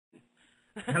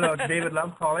Hello, it's David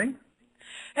Love calling.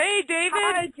 Hey, David.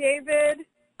 Hi, David.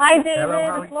 Hi, David.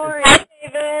 Hello, It's Lori. Hi,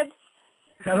 David.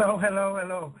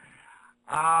 hello.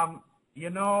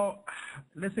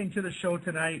 Listening to the show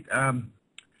tonight,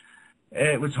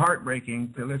 it was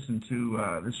heartbreaking to listen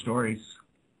to the stories.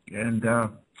 And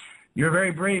you're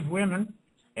very brave women,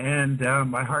 and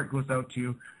my heart goes out to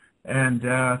you. And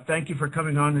thank you for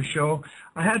coming on the show.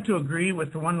 I had to agree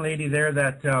with the one lady there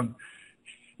that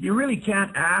you really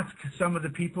can't ask some of the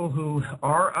people who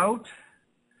are out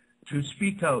to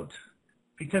speak out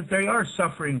because they are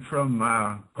suffering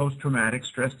from post-traumatic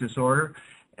stress disorder,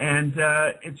 and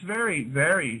it's very,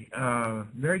 very,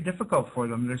 very difficult for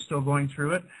them. They're still going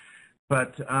through it,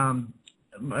 but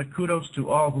kudos to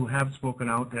all who have spoken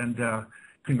out, and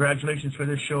congratulations for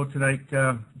this show tonight,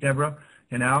 Deborah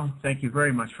and Al. Thank you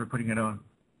very much for putting it on.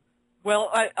 Well,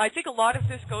 I think a lot of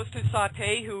this goes to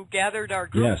Satay, who gathered our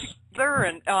group together,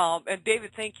 and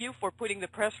David, thank you for putting the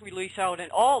press release out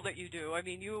and all that you do. I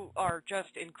mean, you are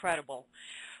just incredible.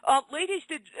 Ladies,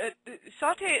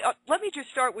 Satay, let me just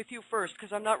start with you first,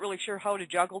 because I'm not really sure how to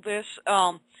juggle this.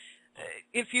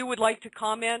 If you would like to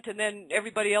comment, and then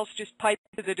everybody else just pipe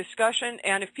into the discussion.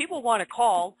 And if people want to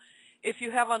call, if you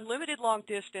have unlimited long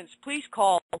distance, please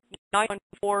call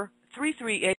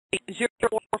 914-338-0452,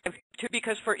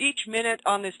 because for each minute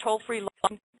on this toll-free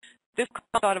line, this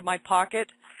comes out of my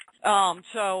pocket.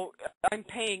 So I'm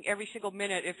paying every single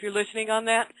minute if you're listening on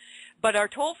that. But our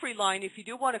toll-free line, if you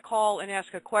do want to call and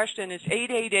ask a question, is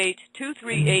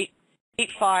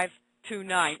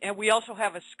 888-238-8529. And we also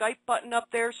have a Skype button up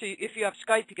there, so if you have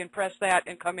Skype, you can press that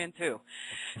and come in too.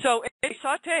 So,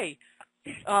 Satay,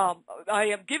 I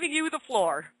am giving you the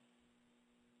floor.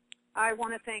 I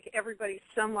want to thank everybody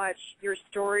so much. Your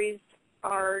stories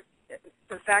are,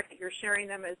 the fact that you're sharing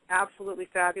them is absolutely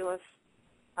fabulous.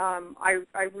 I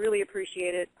really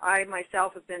appreciate it. I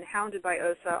myself have been hounded by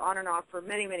OSA on and off for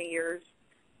many, many years,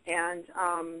 and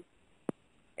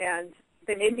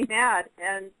they made me mad.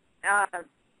 And I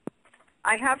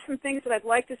have some things that I'd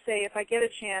like to say if I get a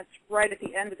chance right at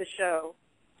the end of the show.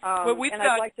 Well,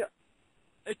 I'd like to.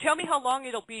 Tell me how long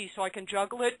it'll be so I can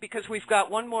juggle it, because we've got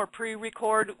one more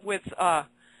pre-record with...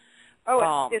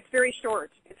 it's very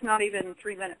short. It's not even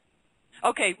 3 minutes.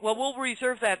 Okay, well, we'll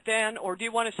reserve that then, or do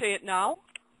you want to say it now?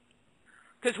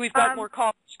 Because we've got more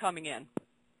calls coming in.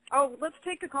 Oh, let's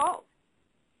take the call.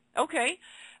 Okay.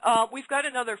 We've got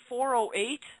another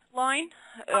 408 line,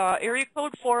 area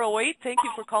code 408. Thank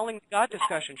you for calling the God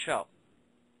Discussion Show.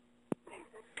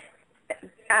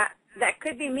 That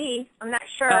could be me. I'm not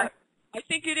sure. I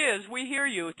think it is. We hear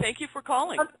you. Thank you for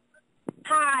calling.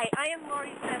 Hi, I am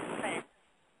Lori's best friend.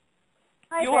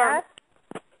 Hi, Beth.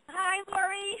 Hi,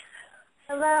 Lori.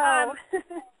 Hello.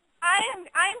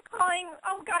 I'm calling.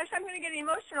 Oh gosh, I'm going to get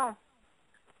emotional.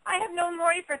 I have known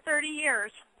Lori for 30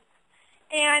 years,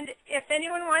 and if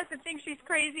anyone wants to think she's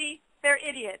crazy, they're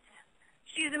idiots.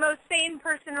 She's the most sane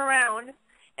person around,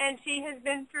 and she has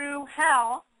been through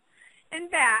hell and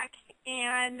back.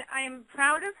 And I am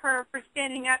proud of her for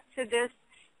standing up to this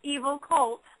evil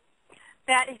cult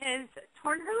that has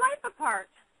torn her life apart.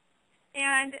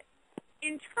 And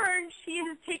in turn, she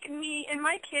has taken me and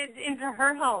my kids into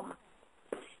her home.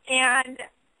 And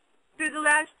through the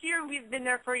last year, we've been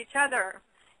there for each other.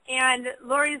 And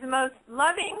Lori is the most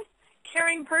loving,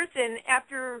 caring person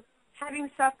after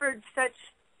having suffered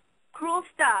such cruel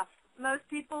stuff. Most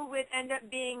people would end up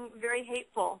being very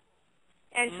hateful,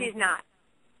 and she's not.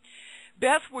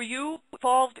 Beth, were you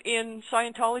involved in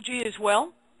Scientology as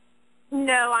well?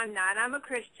 No, I'm not. I'm a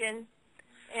Christian,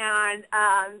 and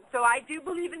so I do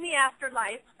believe in the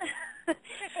afterlife,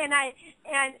 and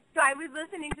so I was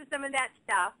listening to some of that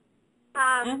stuff,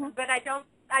 but I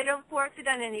don't force it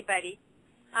on anybody.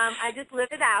 I just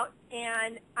live it out,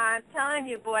 and I'm telling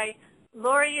you, boy,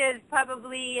 Lori is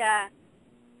probably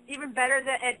even better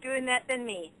at doing that than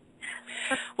me.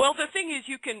 Well, the thing is,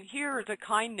 you can hear the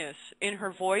kindness in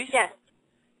her voice. Yes.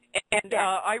 And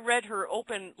I read her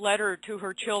open letter to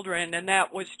her children, and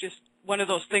that was just one of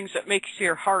those things that makes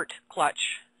your heart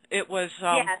clutch. It was,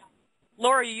 yes.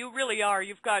 Lori, you really are.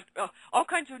 You've got all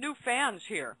kinds of new fans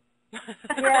here.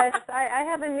 Yes, I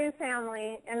have a new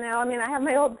family, and now, I mean, I have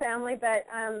my old family, but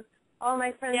all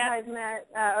my friends I've met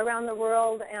around the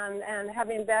world, and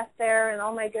having Beth there and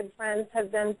all my good friends have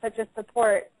been such a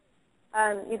support.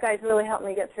 You guys really helped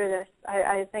me get through this.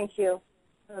 I thank you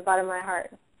from the bottom of my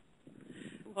heart.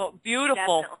 Well,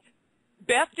 beautiful. Definitely.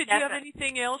 Beth, did you have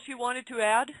anything else you wanted to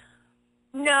add?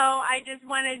 No, I just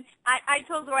wanted, I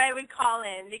told Lori I would call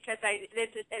in because this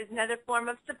is another form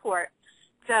of support.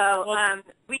 So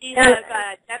we have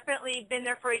definitely been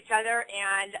there for each other,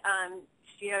 and,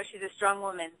 she's a strong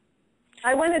woman.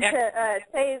 I wanted to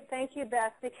say thank you,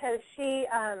 Beth, because she,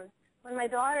 when my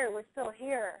daughter was still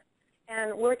here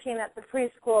and working at the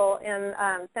preschool in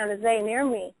San Jose near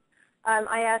me,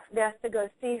 I asked Beth to go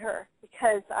see her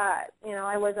because,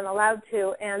 I wasn't allowed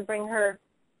to, and bring her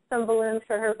some balloons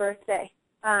for her birthday.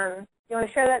 You want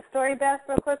to share that story, Beth,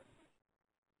 real quick?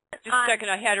 Just a second,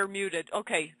 I had her muted.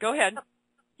 Okay, go ahead.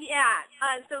 Yeah,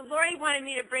 so Lori wanted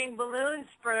me to bring balloons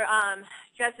for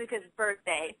Jessica's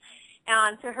birthday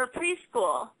to her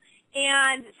preschool.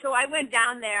 And so I went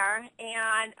down there,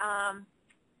 and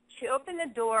she opened the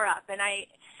door up, and I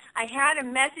had a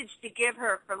message to give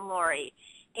her from Lori.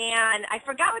 And I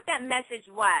forgot what that message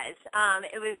was.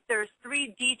 There's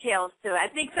 3 details to it. I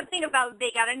think something about they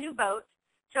got a new boat.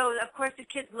 So, of course, the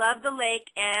kids love the lake,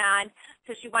 and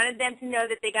so she wanted them to know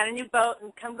that they got a new boat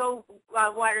and come go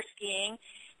water skiing.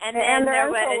 And then their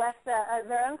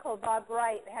uncle, Bob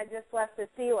Wright, had just left the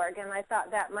Sea Org, and I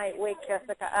thought that might wake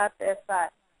Jessica up if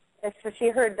she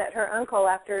heard that her uncle,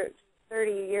 after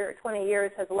 20 years,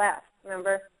 has left,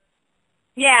 remember?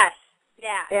 Yes,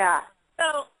 yeah. Yeah.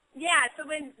 So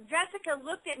when Jessica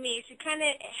looked at me, she kind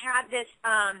of had this,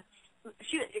 and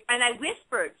I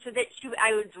whispered so that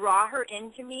I would draw her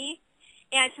into me.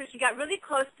 And so she got really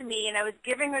close to me, and I was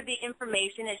giving her the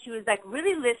information, and she was, like,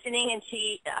 really listening, and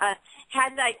she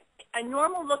had, like, a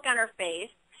normal look on her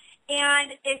face.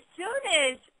 And as soon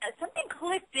as something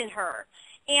clicked in her,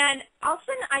 and all of a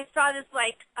sudden I saw this,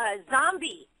 like,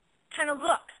 zombie kind of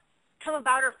look come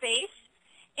about her face,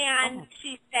 and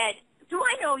she said, "Do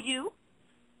I know you?"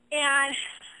 And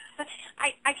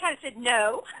I kind of said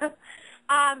no.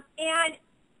 And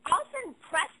all of a sudden,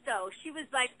 presto, she was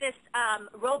like this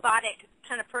robotic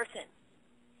kind of person.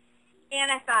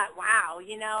 And I thought, wow,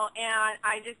 and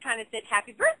I just kind of said,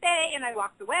 "Happy birthday," and I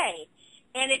walked away.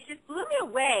 And it just blew me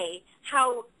away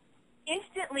how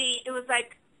instantly it was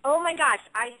like, oh, my gosh,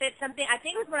 I said something. I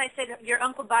think it was when I said your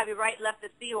Uncle Bobby Wright left the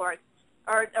Sea Org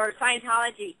or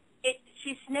Scientology.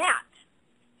 She snapped.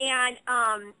 And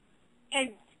I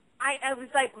was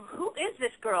like, who is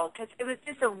this girl? Because it was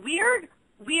just a weird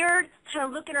kind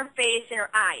of look in her face and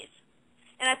her eyes.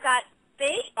 And I thought,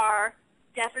 they are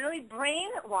definitely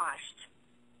brainwashed.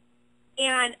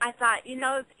 And I thought,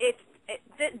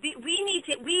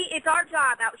 it's our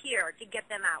job out here to get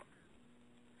them out.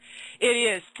 It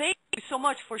is. Thank you so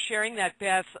much for sharing that,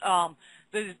 Beth.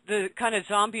 The kind of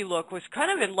zombie look was kind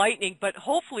of enlightening, but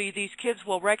hopefully these kids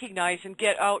will recognize and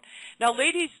get out. Now,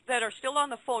 ladies that are still on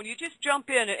the phone, you just jump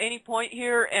in at any point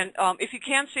here, and if you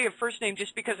can say a first name,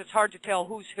 just because it's hard to tell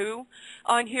who's who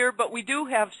on here, but we do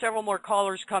have several more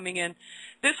callers coming in.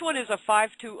 This one is a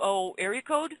 520 area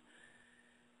code.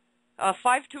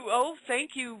 520,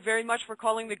 thank you very much for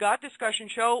calling the God Discussion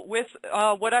Show with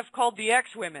what I've called the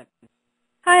X-Women.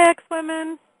 Hi,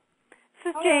 X-Women.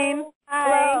 This is Jane. Hi.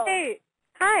 Hello. Hey.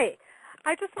 Hi.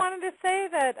 I just wanted to say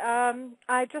that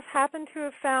I just happened to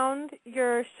have found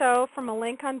your show from a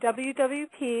link on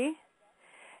WWP,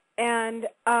 and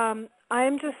I'm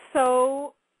just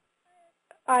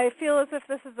I feel as if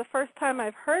this is the first time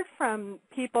I've heard from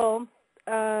people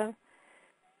that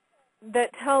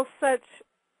tell such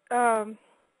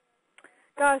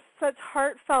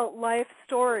heartfelt life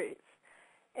stories.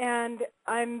 And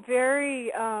I'm very,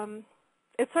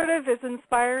 it sort of is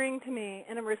inspiring to me,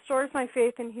 and it restores my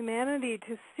faith in humanity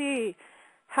to see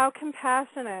how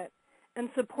compassionate and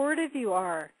supportive you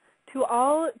are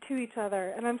to each other.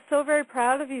 And I'm so very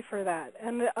proud of you for that.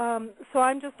 And so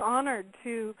I'm just honored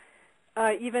to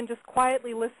even just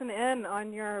quietly listen in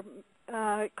on your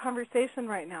conversation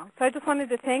right now. So I just wanted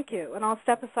to thank you, and I'll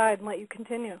step aside and let you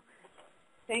continue.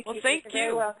 Thank you. Well, thank you. You're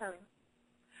very welcome.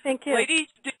 Thank you. Ladies,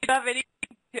 do you have any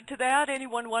to that?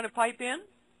 Anyone want to pipe in?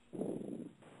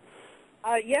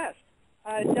 Yes.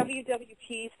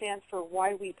 WWP stands for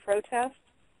Why We Protest,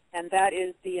 and that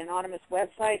is the anonymous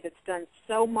website that's done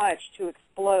so much to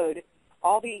explode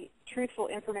all the truthful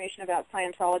information about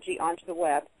Scientology onto the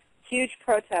web. Huge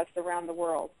protests around the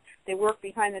world. They work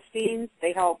behind the scenes.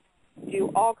 They help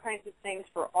do all kinds of things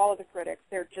for all of the critics.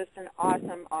 They're just an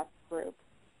awesome, awesome group.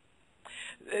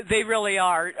 They really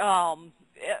are.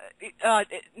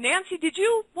 Nancy, did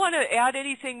you want to add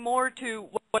anything more to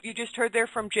what you just heard there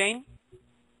from Jane?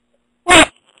 Well,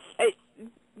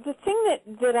 the thing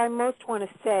that I most want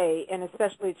to say, and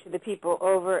especially to the people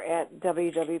over at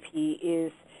WWP,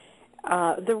 is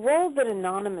the role that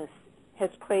Anonymous has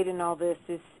played in all this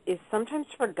is sometimes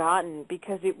forgotten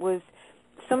because it was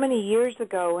so many years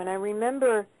ago. And I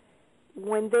remember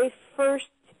when they first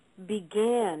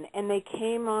began and they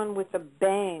came on with a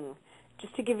bang.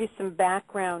 Just to give you some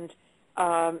background,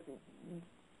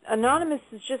 Anonymous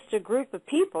is just a group of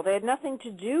people. They had nothing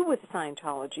to do with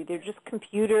Scientology. They're just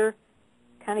computer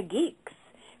kind of geeks,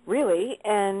 really,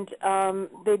 and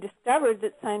they discovered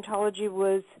that Scientology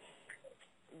was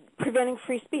preventing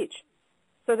free speech.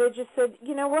 So they just said,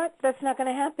 you know what, that's not going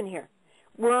to happen here.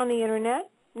 We're on the Internet,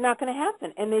 not going to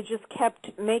happen. And they just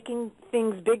kept making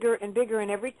things bigger and bigger,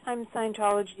 and every time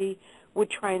Scientology would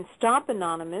try and stop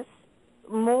Anonymous,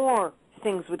 more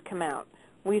things would come out.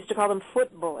 We used to call them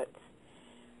foot bullets.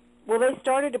 Well, they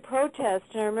started a protest,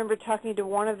 and I remember talking to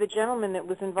one of the gentlemen that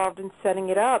was involved in setting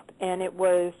it up, and it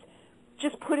was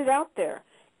just put it out there.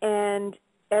 And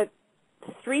at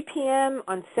 3 p.m.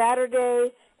 on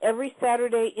Saturday, every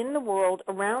Saturday in the world,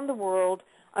 around the world,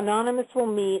 Anonymous will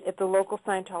meet at the local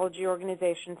Scientology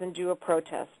organizations and do a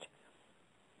protest.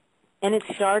 And it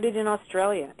started in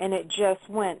Australia, and it just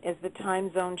went as the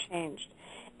time zone changed.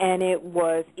 And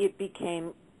it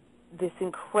became this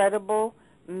incredible,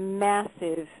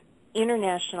 massive,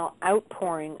 international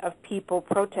outpouring of people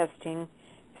protesting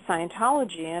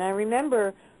Scientology. And I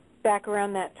remember back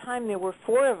around that time there were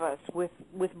 4 of us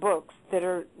with books that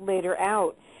are later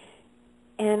out.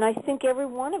 And I think every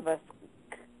one of us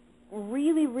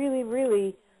really, really,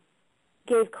 really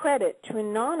gave credit to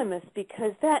Anonymous,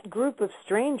 because that group of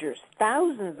strangers,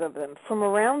 thousands of them from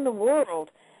around the world,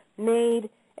 made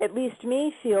at least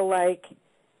me feel like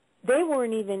they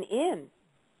weren't even in,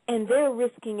 and they're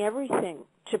risking everything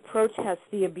to protest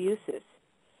the abuses.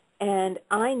 And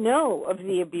I know of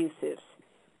the abuses,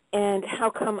 and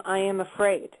how come I am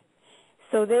afraid?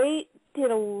 So they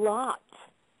did a lot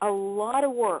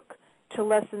of work to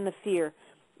lessen the fear,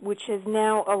 which has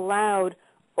now allowed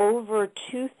over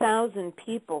 2,000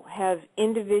 people have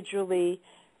individually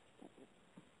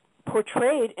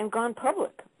portrayed and gone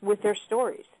public with their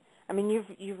stories. I mean,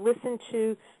 you've listened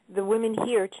to the women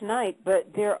here tonight,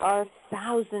 but there are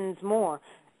thousands more.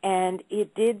 And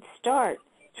it did start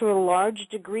to a large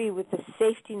degree with the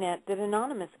safety net that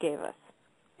Anonymous gave us.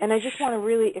 And I just want to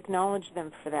really acknowledge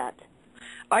them for that.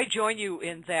 I join you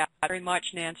in that very much,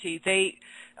 Nancy.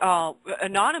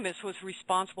 Anonymous was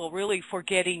responsible really for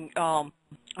getting, now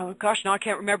I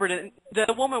can't remember,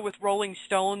 the woman with Rolling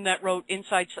Stone that wrote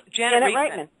Inside, Janet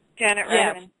Reitman. Janet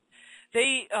Reitman.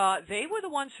 They were the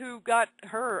ones who got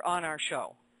her on our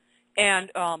show.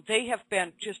 And they have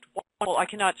been just wonderful. I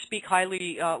cannot speak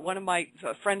highly. One of my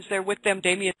friends there with them,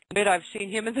 Damien Schmidt, I've seen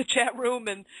him in the chat room,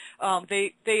 and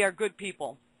they are good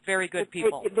people. Very good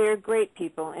people. They're great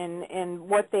people, and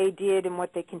what they did and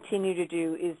what they continue to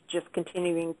do is just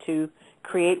continuing to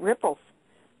create ripples.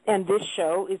 And this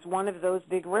show is one of those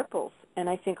big ripples. And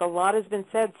I think a lot has been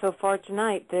said so far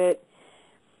tonight that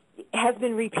has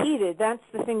been repeated. That's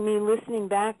the thing, me listening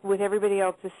back with everybody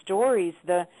else's stories,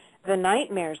 the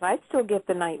nightmares. I still get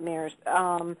the nightmares.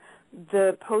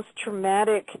 The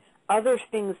post-traumatic other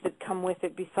things that come with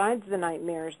it besides the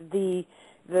nightmares, the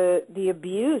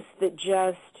abuse that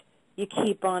just, you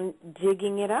keep on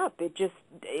digging it up.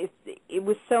 It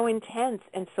was so intense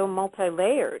and so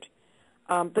multi-layered.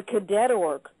 The cadet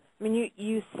org, I mean,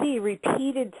 you see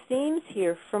repeated themes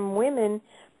here from women,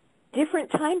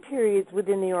 different time periods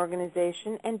within the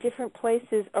organization and different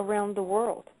places around the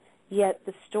world, yet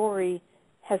the story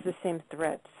has the same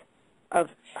threads of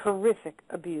horrific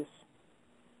abuse.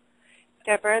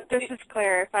 Deborah, this is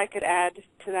Claire, if I could add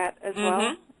to that as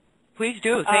well. Please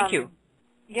do. Thank you.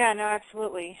 Yeah, no,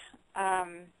 absolutely.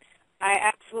 I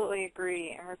absolutely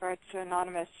agree in regards to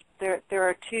Anonymous. There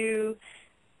are two.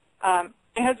 My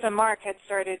husband Mark had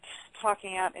started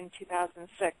talking out in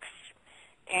 2006,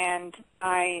 and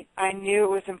I knew it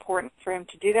was important for him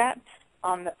to do that.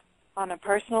 On a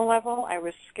personal level, I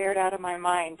was scared out of my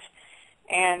mind,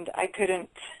 and I couldn't.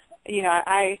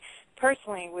 I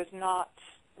personally was not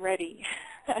ready.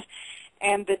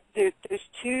 And there's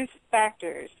 2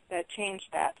 factors that changed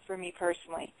that for me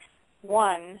personally.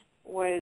 One was